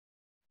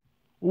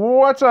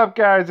What's up,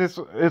 guys? It's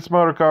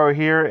Motorco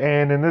here,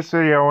 and in this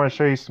video I want to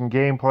show you some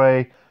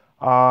gameplay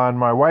on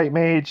my White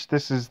Mage.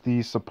 This is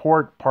the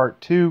support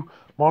part 2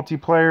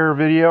 multiplayer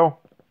video.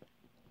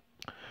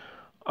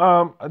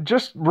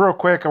 Just real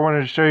quick, I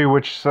wanted to show you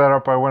which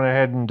setup I went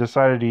ahead and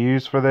decided to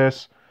use for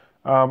this.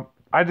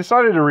 I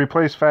decided to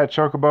replace Fat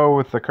Chocobo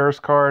with the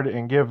curse card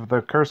and give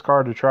the curse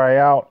card a try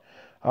out.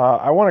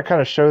 I want to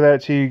kind of show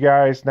that to you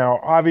guys. Now,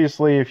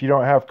 obviously, if you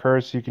don't have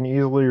curse, you can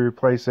easily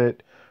replace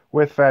it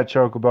with Fat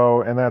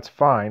Chocobo, and that's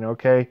fine,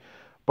 okay?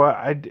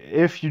 But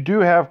if you do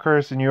have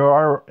curse and you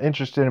are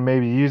interested in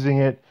maybe using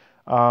it,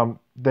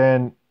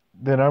 then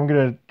I'm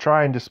going to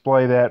try and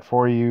display that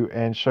for you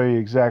and show you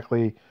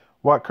exactly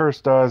what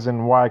curse does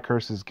and why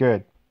curse is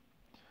good.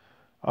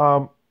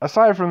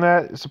 Aside from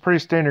that, it's a pretty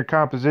standard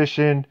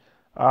composition.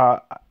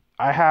 I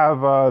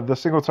have the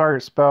single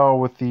target spell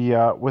with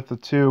the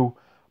two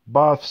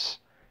buffs,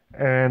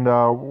 and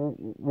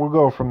we'll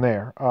go from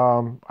there.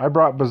 I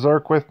brought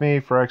Berserk with me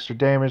for extra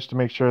damage to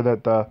make sure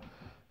that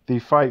the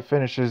fight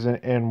finishes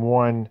in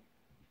one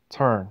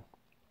turn.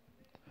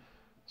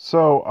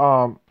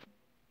 So,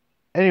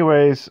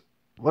 anyways,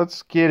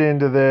 let's get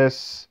into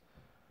this.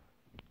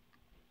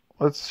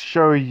 Let's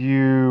show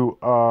you.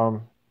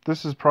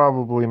 This is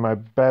probably my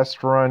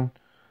best run.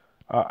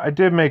 I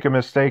did make a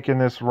mistake in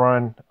this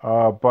run,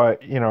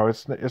 but you know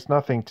it's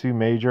nothing too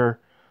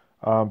major.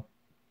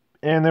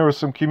 And there was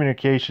some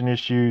communication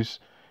issues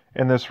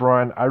in this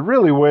run. I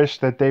really wish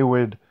that they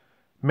would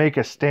make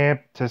a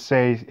stamp to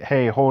say,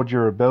 "Hey, hold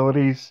your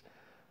abilities."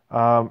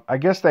 I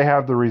guess they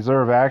have the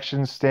reserve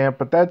action stamp,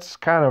 but that's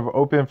kind of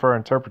open for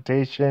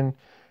interpretation,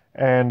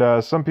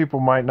 and some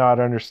people might not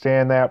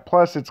understand that.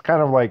 Plus, it's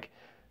kind of like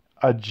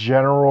a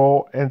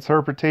general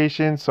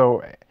interpretation,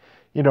 so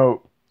you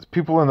know,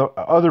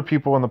 other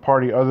people in the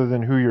party other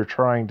than who you're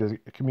trying to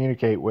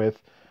communicate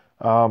with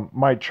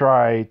might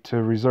try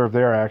to reserve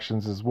their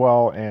actions as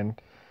well. And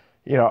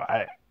you know,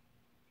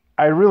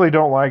 I really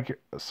don't like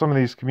some of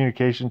these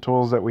communication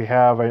tools that we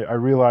have. I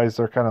realize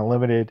they're kind of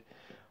limited,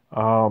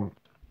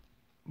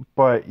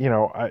 but you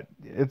know,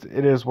 it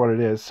is what it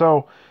is.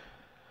 So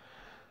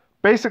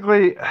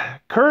basically,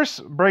 curse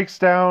breaks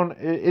down.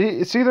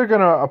 It's either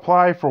going to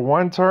apply for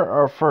one turn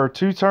or for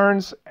 2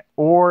 turns,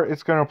 or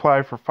it's going to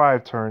apply for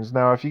 5 turns.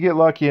 Now, if you get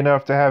lucky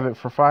enough to have it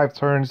for 5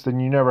 turns,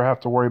 then you never have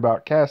to worry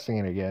about casting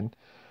it again.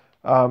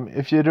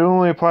 If it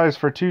only applies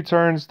for 2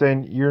 turns,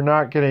 then you're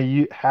not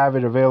going to have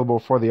it available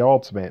for the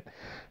ultimate.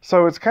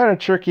 So it's kind of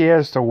tricky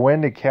as to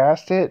when to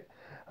cast it.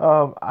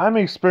 I'm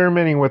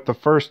experimenting with the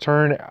first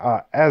turn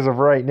as of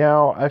right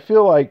now. I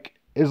feel like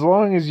as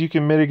long as you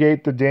can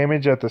mitigate the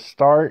damage at the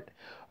start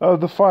of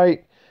the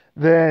fight,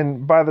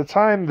 then by the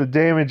time the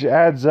damage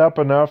adds up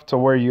enough to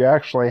where you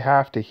actually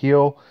have to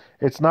heal,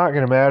 it's not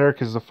going to matter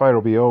because the fight will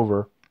be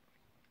over.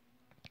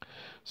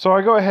 So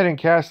I go ahead and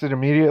cast it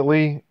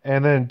immediately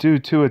and then do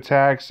 2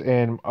 attacks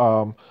and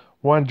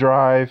 1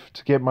 drive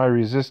to get my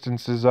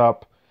resistances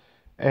up,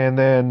 and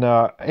then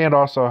and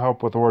also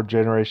help with orb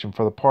generation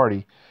for the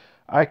party.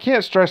 I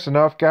can't stress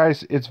enough,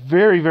 guys, it's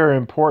very, very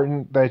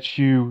important that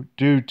you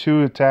do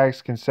 2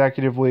 attacks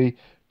consecutively,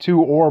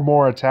 2 or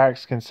more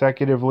attacks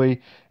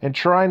consecutively, and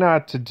try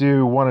not to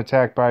do 1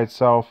 attack by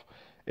itself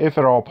if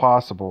at all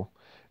possible.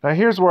 Now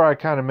here's where I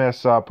kind of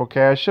mess up,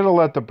 okay? I should have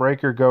let the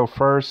breaker go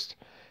first,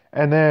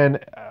 and then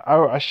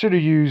I should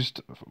have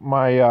used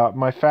my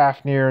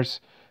Fafnirs.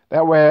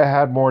 That way I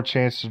had more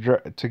chance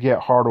to get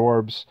hard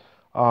orbs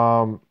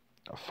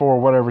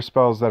for whatever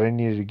spells that I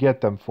needed to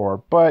get them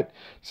for. But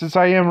since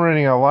I am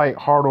running a light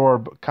hard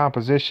orb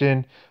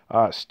composition,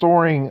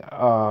 storing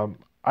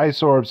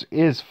ice orbs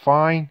is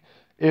fine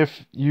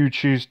if you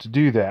choose to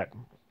do that.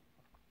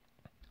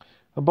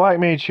 The Black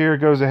Mage here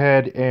goes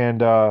ahead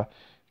and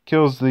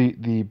kills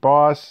the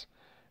boss.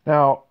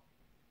 Now,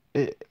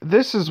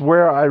 this is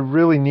where I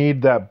really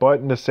need that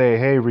button to say,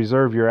 hey,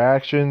 reserve your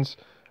actions.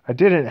 I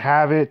didn't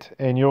have it,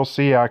 and you'll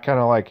see I kind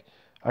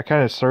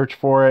of searched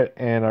for it,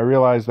 and I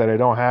realized that I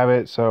don't have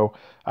it, so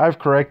I've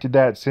corrected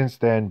that since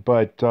then.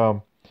 But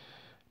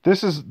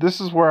this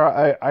is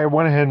where I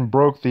went ahead and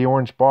broke the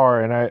orange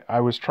bar, and I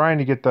was trying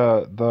to get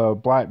the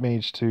Black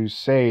Mage to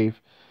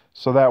save,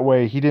 so that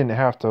way he didn't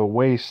have to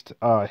waste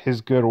his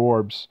good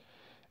orbs,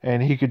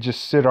 and he could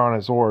just sit on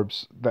his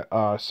orbs,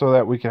 so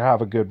that we could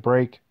have a good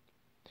break.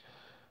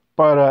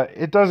 But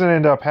it doesn't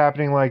end up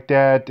happening like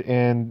that,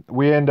 and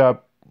we end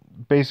up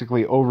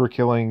basically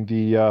overkilling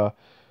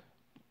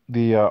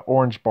the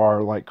orange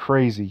bar like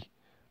crazy.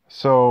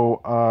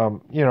 So,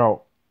 you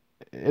know,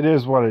 it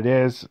is what it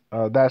is.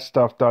 That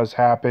stuff does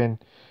happen.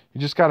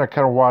 You just got to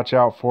kind of watch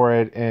out for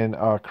it and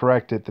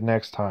correct it the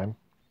next time.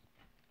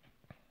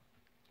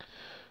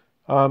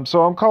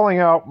 So I'm calling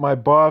out my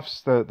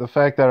buffs, the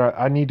fact that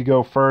I need to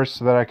go first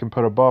so that I can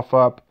put a buff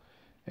up,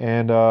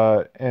 and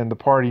the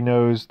party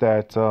knows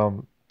that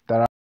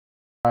that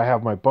I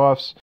have my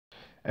buffs.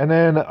 And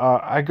then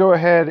I go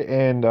ahead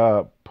and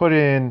put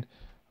in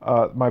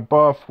my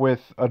buff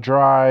with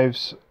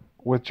drives,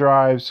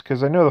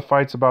 because I know the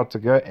fight's about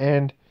to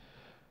end.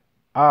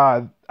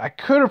 I I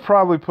could have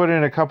probably put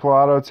in a couple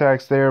auto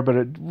attacks there, but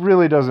it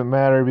really doesn't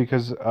matter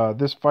because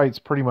this fight's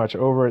pretty much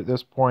over at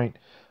this point.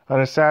 An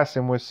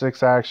assassin with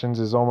 6 actions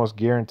is almost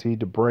guaranteed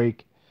to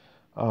break,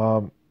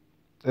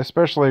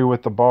 especially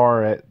with the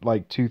bar at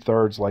like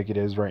 2/3 like it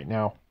is right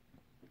now.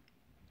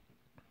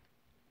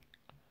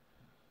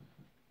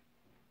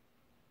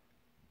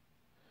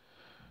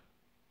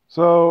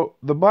 So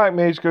the black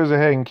mage goes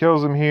ahead and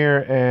kills him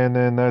here, and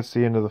then that's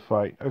the end of the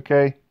fight.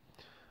 Okay.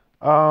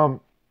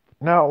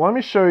 Now let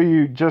me show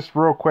you just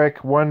real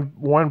quick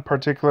one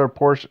particular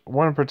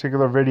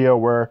video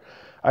where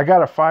I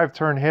got a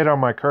 5-turn hit on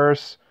my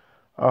curse.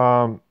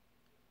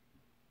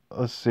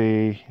 Let's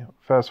see.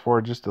 Fast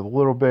forward just a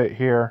little bit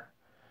here.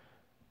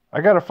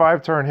 I got a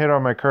 5-turn hit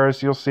on my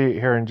curse. You'll see it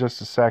here in just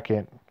a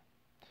second.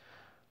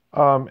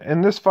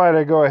 In this fight,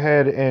 I go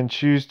ahead and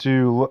choose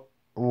to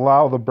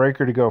allow the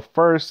breaker to go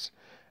first,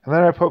 and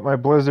then I put my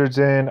blizzards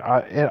in.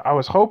 And I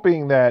was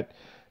hoping that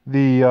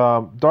the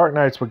Dark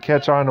Knights would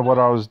catch on to what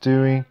I was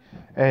doing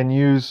and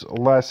use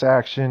less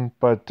action,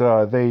 but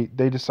they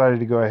decided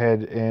to go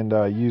ahead and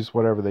use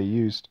whatever they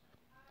used.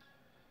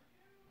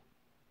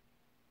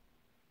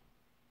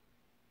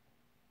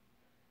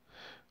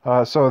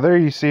 So there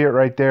you see it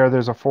right there.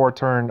 There's a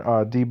 4-turn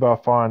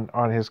debuff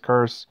on his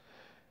curse,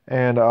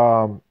 and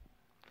I'll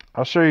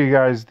show you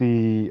guys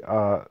the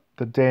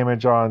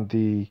damage on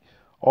the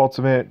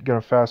ultimate. Gonna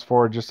fast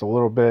forward just a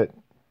little bit.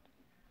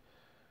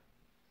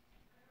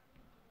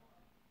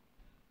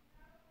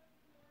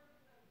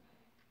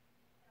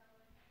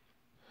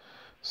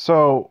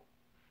 So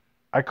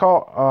I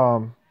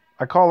call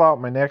out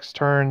my next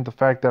turn the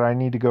fact that I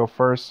need to go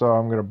first, so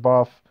I'm gonna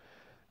buff.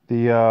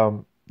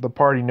 The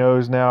party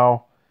knows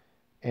now,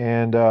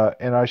 and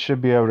I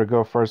should be able to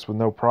go first with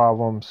no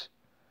problems.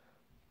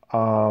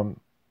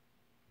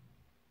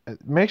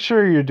 Make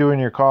sure you're doing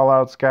your call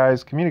outs,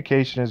 guys.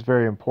 Communication is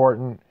very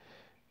important.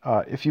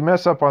 If you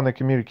mess up on the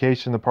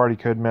communication, the party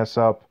could mess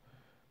up.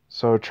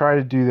 So try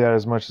to do that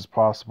as much as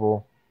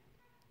possible.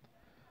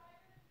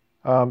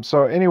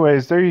 So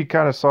anyways, there you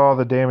kind of saw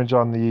the damage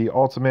on the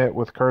ultimate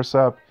with curse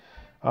up.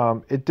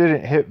 It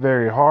didn't hit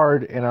very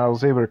hard, and I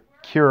was able to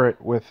cure it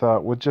with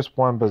just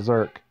one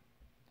berserk.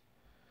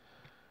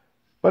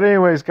 But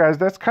anyways, guys,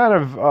 that's kind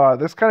of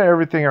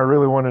everything I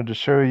really wanted to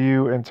show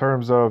you in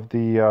terms of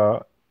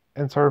the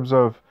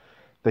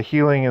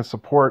healing and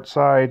support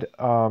side.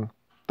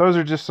 Those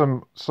are just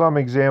some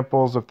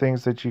examples of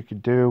things that you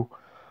could do.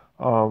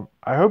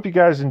 I hope you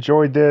guys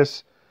enjoyed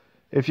this.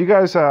 If you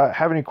guys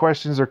have any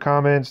questions or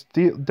comments,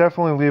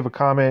 definitely leave a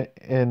comment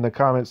in the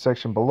comment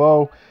section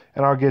below,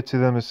 and I'll get to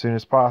them as soon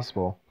as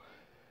possible.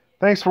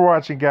 Thanks for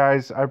watching,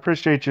 guys. I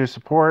appreciate your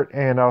support,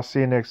 and I'll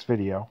see you next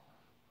video.